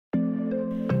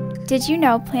Did you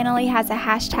know Planoly has a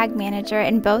hashtag manager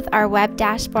in both our web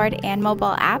dashboard and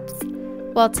mobile apps?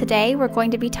 Well, today we're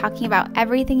going to be talking about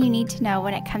everything you need to know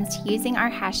when it comes to using our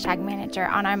hashtag manager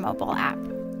on our mobile app.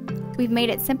 We've made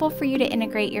it simple for you to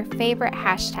integrate your favorite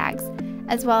hashtags,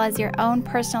 as well as your own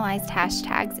personalized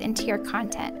hashtags into your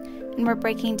content, and we're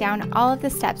breaking down all of the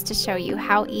steps to show you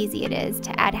how easy it is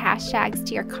to add hashtags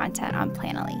to your content on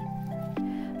Planoly.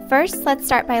 First, let's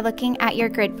start by looking at your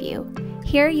grid view.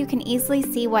 Here you can easily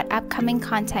see what upcoming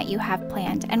content you have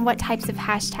planned and what types of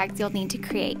hashtags you'll need to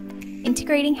create.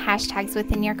 Integrating hashtags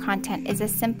within your content is a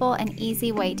simple and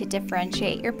easy way to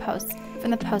differentiate your posts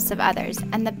from the posts of others,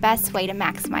 and the best way to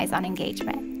maximize on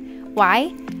engagement. Why?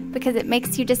 Because it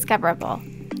makes you discoverable.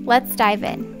 Let's dive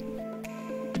in.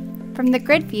 From the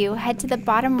grid view, head to the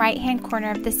bottom right-hand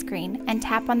corner of the screen and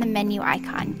tap on the menu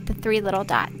icon, the three little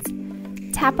dots.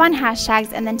 Tap on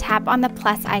hashtags and then tap on the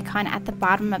plus icon at the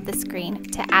bottom of the screen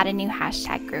to add a new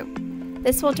hashtag group.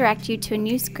 This will direct you to a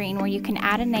new screen where you can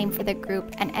add a name for the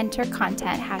group and enter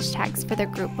content hashtags for the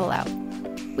group below.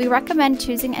 We recommend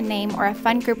choosing a name or a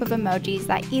fun group of emojis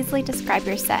that easily describe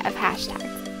your set of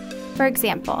hashtags. For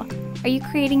example, are you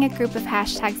creating a group of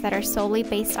hashtags that are solely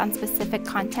based on specific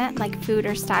content like food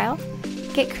or style?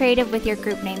 Get creative with your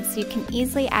group names so you can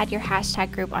easily add your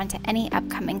hashtag group onto any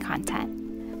upcoming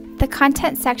content. The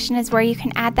content section is where you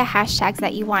can add the hashtags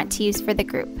that you want to use for the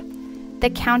group. The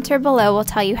counter below will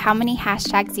tell you how many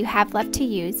hashtags you have left to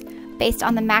use based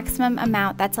on the maximum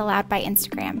amount that's allowed by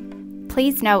Instagram.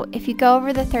 Please note, if you go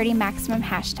over the 30 maximum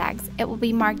hashtags, it will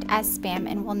be marked as spam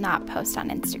and will not post on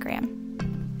Instagram.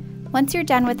 Once you're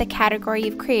done with the category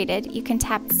you've created, you can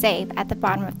tap Save at the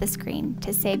bottom of the screen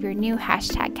to save your new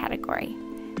hashtag category.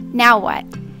 Now what?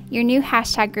 Your new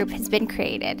hashtag group has been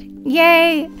created.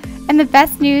 Yay! And the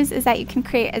best news is that you can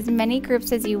create as many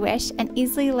groups as you wish and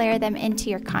easily layer them into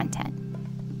your content.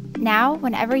 Now,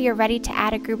 whenever you're ready to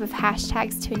add a group of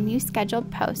hashtags to a new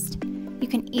scheduled post, you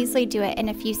can easily do it in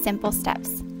a few simple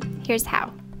steps. Here's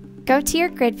how. Go to your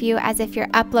grid view as if you're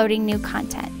uploading new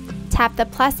content. Tap the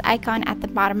plus icon at the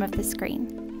bottom of the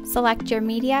screen. Select your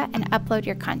media and upload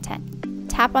your content.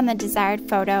 Tap on the desired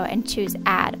photo and choose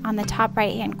Add on the top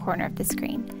right-hand corner of the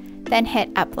screen. Then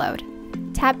hit Upload.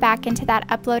 Tap back into that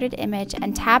uploaded image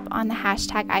and tap on the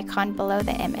hashtag icon below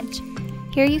the image.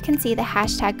 Here you can see the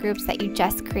hashtag groups that you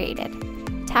just created.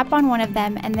 Tap on one of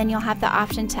them and then you'll have the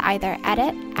option to either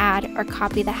edit, add, or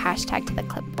copy the hashtag to the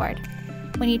clipboard.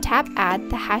 When you tap Add,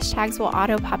 the hashtags will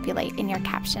auto-populate in your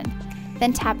caption.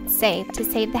 Then tap Save to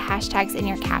save the hashtags in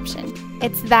your caption.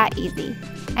 It's that easy.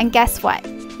 And guess what?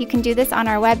 You can do this on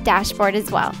our web dashboard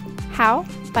as well. How?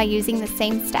 By using the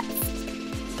same steps.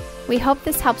 We hope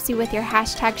this helps you with your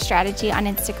hashtag strategy on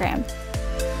Instagram.